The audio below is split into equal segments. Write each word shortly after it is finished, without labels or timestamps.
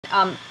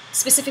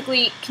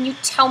Specifically, can you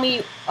tell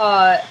me,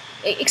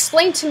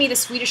 explain to me the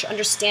Swedish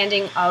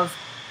understanding of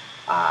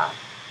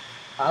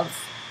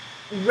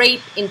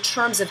rape in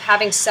terms of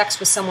having sex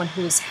with someone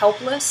who is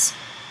helpless,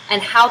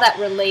 and how that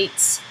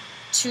relates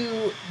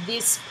to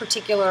this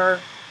particular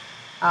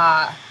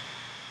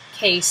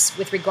case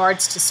with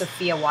regards to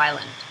Sophia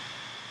Weiland?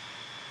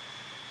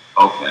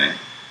 Okay.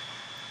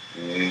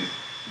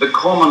 The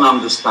common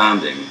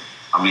understanding,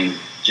 I mean,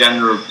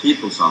 general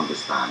people's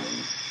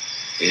understanding,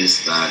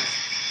 is that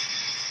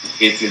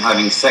if you're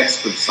having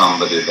sex with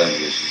somebody that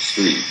is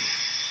asleep,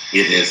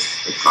 it is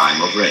a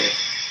crime of rape.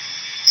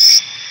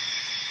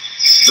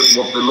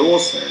 What the law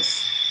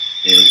says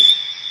is,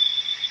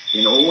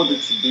 in order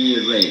to be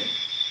a rape,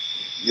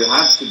 you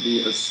have to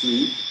be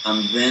asleep,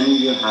 and then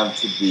you have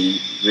to be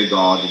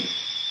regarded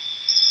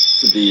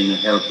to be in a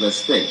helpless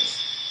state.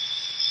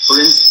 For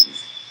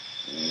instance,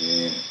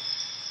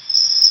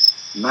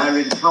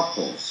 married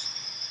couples,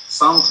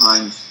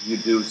 sometimes you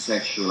do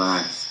sexual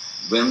acts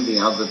when the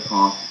other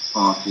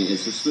party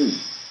is asleep.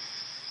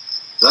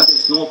 That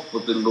is not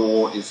what the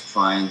law is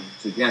trying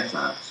to get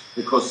at,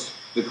 because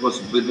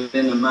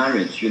within a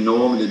marriage you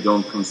normally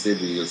don't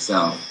consider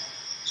yourself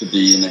to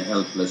be in a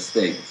helpless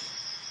state.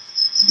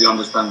 Do you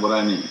understand what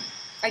I mean?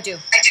 I do.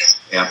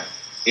 Yeah.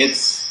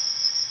 It's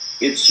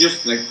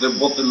just like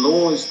what the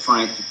law is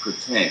trying to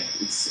protect.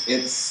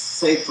 It's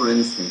say, for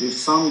instance, if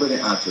somebody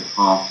at a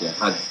party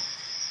had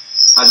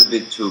a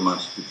bit too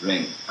much to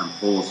drink and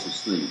falls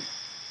asleep,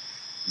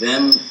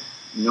 then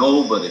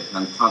nobody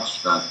can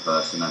touch that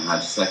person and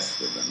have sex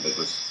with them,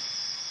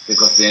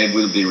 because they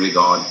will be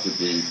regarded to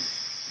be,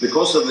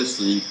 because of the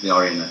sleep, they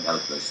are in a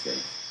helpless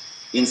state.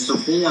 In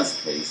Sophia's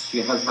case,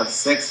 she had had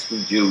sex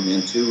with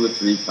Julian 2 or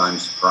 3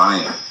 times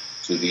prior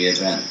to the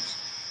event.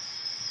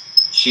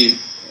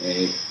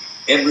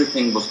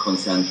 Everything was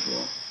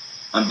consensual.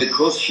 And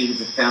because she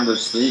fell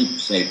asleep,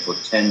 say, for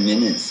 10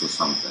 minutes or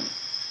something,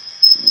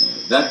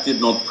 that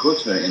did not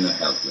put her in a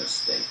helpless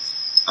state.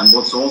 And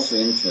what's also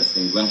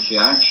interesting, when she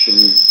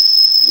actually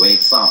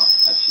wakes up,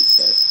 as she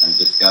says, and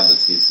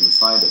discovers he's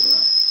inside of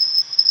her,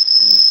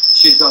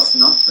 she does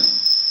nothing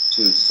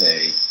to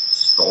say,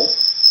 stop,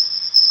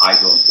 I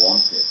don't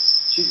want it.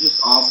 She just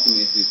asks him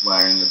if he's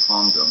wearing a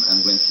condom,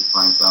 and when she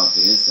finds out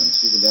he isn't,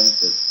 she then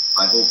says,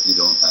 I hope you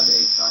don't have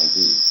HIV.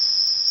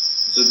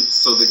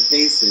 So the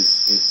case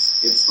is,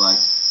 it's like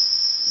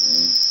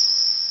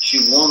she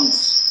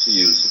wants to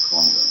use a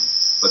condom,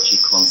 but she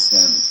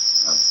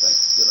consents to have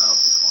sex without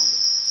the condom.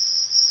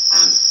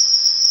 And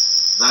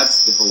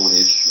that's the whole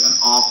issue. And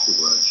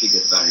afterwards, she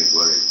gets very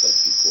worried that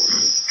she caught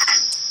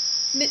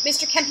it.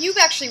 Mr. Kemp, you've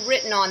actually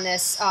written on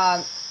this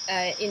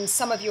in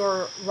some of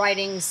your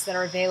writings that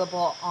are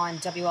available on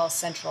WL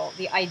Central,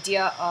 the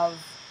idea of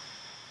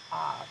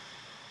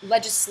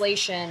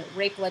legislation,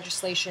 rape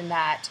legislation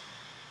that,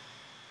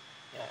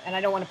 and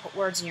I don't want to put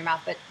words in your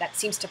mouth, but that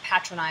seems to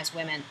patronize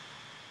women.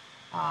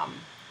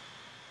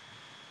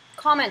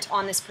 Comment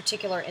on this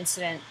particular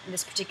incident,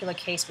 this particular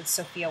case with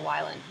Sophia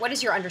Weiland. What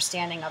is your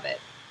understanding of it?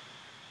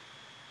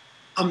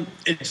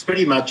 It's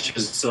pretty much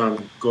as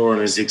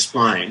Göran has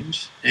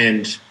explained,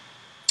 and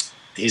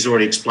he's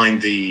already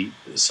explained the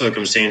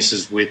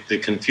circumstances with the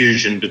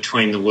confusion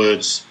between the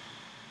words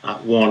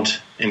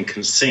want and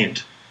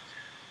consent.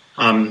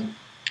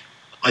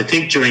 I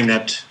think during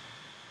that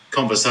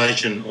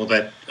conversation, or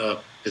that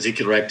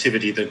particular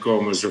activity that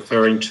Göran was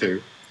referring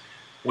to,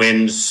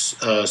 when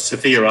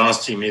Sophia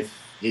asked him if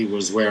he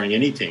was wearing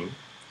anything,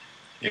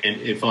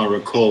 and if I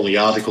recall the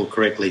article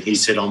correctly, he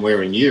said, I'm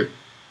wearing you.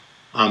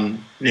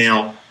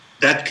 Now,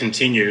 that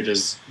continued,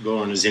 as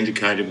Göran has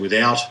indicated,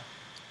 without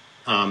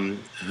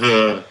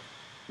her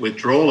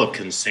withdrawal of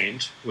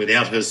consent,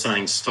 without her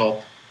saying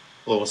stop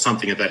or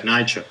something of that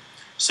nature.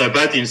 So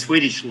both in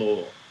Swedish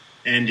law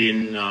and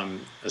in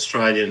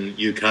Australian,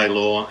 UK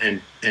law,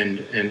 and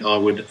I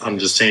would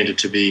understand it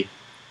to be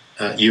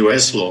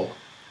US law,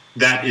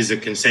 that is a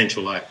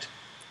consensual act.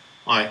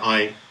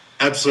 I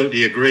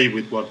absolutely agree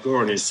with what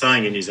Göran is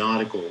saying in his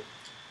article,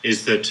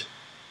 is that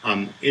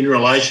in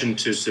relation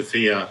to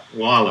Sophia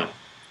Weiland,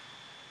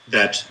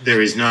 that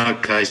there is no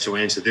case to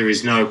answer, there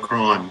is no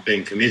crime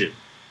being committed.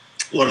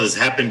 What has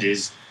happened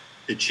is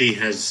that she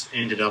has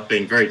ended up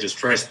being very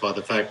distressed by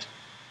the fact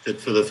that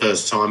for the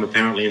first time,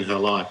 apparently in her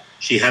life,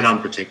 she had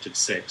unprotected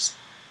sex,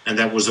 and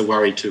that was a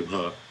worry to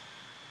her.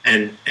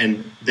 And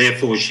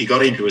therefore she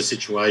got into a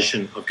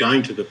situation of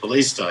going to the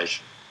police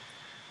station.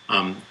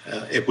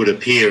 It would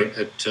appear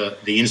at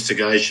the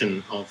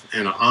instigation of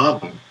Anna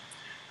Arden,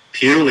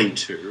 purely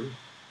to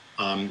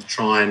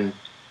try and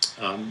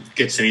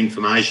get some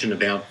information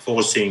about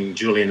forcing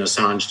Julian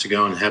Assange to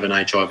go and have an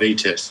HIV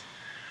test.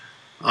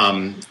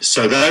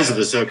 So those are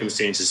the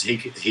circumstances.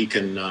 He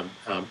can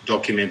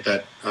document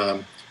that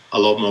a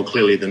lot more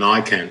clearly than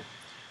I can,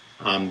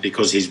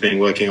 because he's been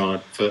working on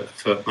it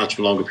for a much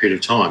longer period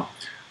of time.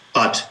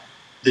 But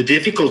the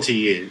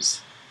difficulty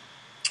is,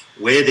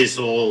 where this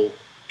all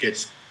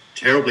gets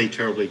terribly,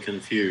 terribly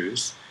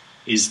confused,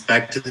 is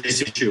back to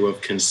this issue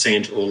of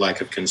consent or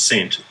lack of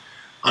consent.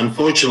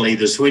 Unfortunately,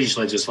 the Swedish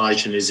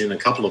legislation is in a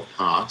couple of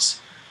parts.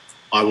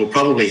 I will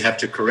probably have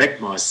to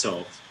correct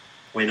myself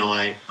when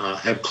I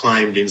have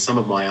claimed in some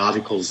of my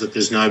articles that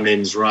there's no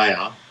mens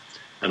rea,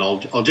 and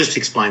I'll just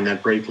explain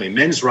that briefly.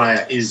 Mens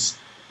rea is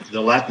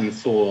the Latin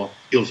for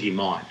guilty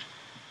mind.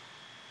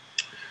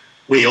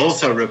 We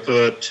also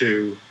refer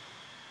to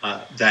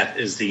that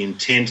as the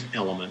intent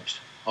element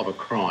of a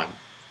crime.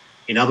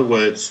 In other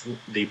words,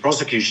 the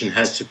prosecution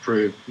has to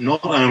prove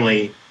not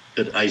only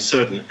that a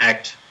certain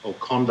act or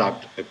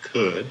conduct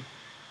occurred,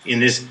 in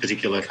this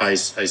particular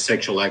case, a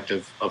sexual act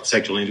of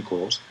sexual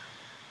intercourse,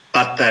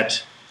 but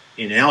that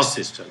in our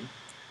system,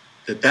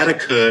 that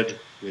occurred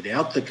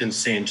without the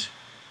consent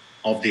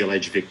of the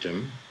alleged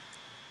victim.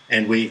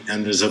 And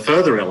there's a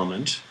further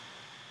element,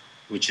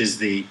 which is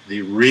the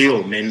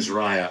real mens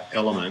rea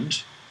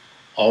element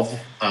of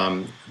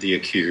the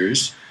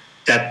accused,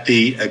 that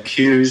the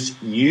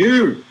accused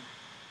knew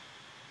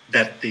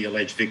that the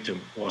alleged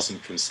victim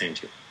wasn't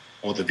consenting,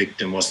 or the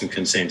victim wasn't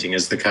consenting,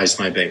 as the case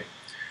may be.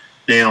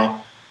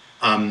 Now,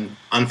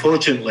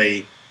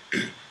 unfortunately,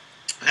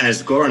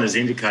 as Göran has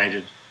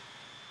indicated,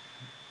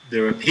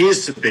 there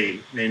appears to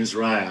be mens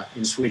rea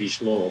in Swedish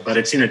law, but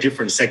it's in a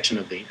different section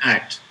of the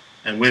Act,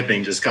 and we've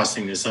been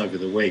discussing this over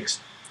the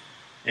weeks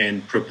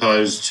and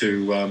proposed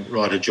to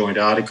write a joint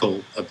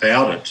article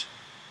about it.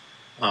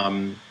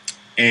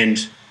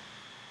 And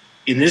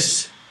in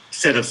this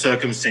set of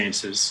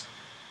circumstances,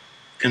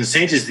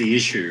 consent is the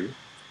issue,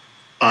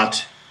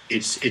 but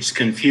it's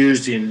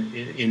confused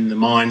in the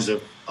minds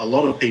of a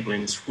lot of people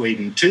in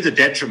Sweden to the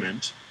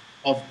detriment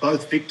of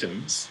both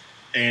victims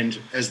and,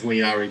 as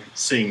we are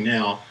seeing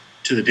now,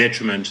 to the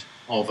detriment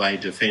of a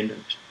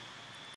defendant.